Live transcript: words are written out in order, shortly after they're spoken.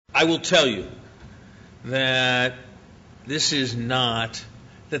I will tell you that this is not,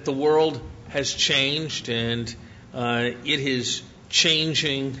 that the world has changed, and it is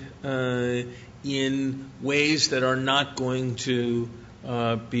changing in ways that are not going to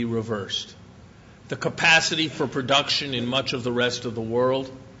be reversed. The capacity for production in much of the rest of the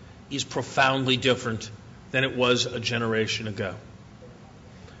world is profoundly different than it was a generation ago.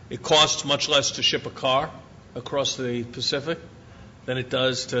 It costs much less to ship a car across the Pacific than it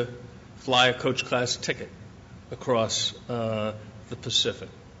does to fly a coach class ticket across the Pacific.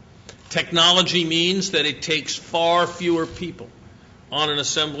 Technology means that it takes far fewer people on an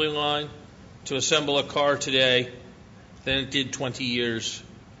assembly line to assemble a car today than it did 20 years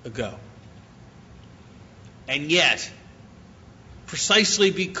ago. And yet, precisely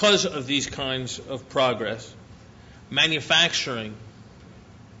because of these kinds of progress, manufacturing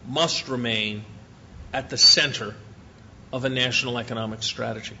must remain at the center of a national economic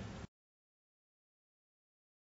strategy.